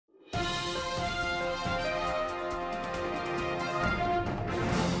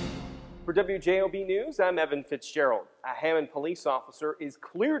For WJOB News, I'm Evan Fitzgerald. A Hammond police officer is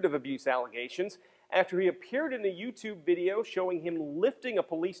cleared of abuse allegations after he appeared in a YouTube video showing him lifting a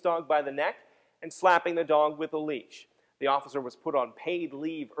police dog by the neck and slapping the dog with a leash. The officer was put on paid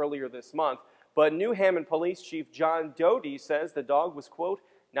leave earlier this month, but New Hammond Police Chief John Doty says the dog was, quote,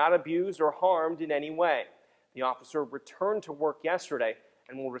 not abused or harmed in any way. The officer returned to work yesterday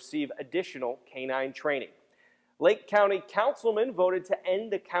and will receive additional canine training. Lake County councilmen voted to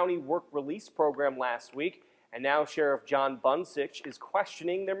end the county work release program last week, and now Sheriff John Bunsich is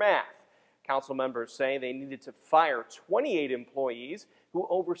questioning their math. Council members say they needed to fire 28 employees who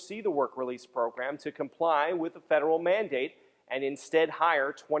oversee the work release program to comply with the federal mandate and instead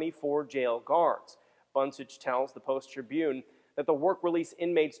hire 24 jail guards. Bunsich tells the Post-Tribune that the work release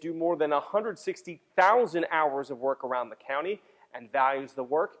inmates do more than 160,000 hours of work around the county and values the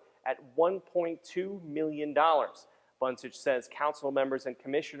work at $1.2 million. Bunsich says council members and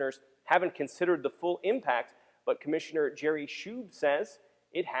commissioners haven't considered the full impact, but Commissioner Jerry WJOB says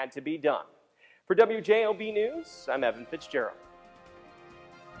it had to be done. For WJOB News, I'm Evan Fitzgerald.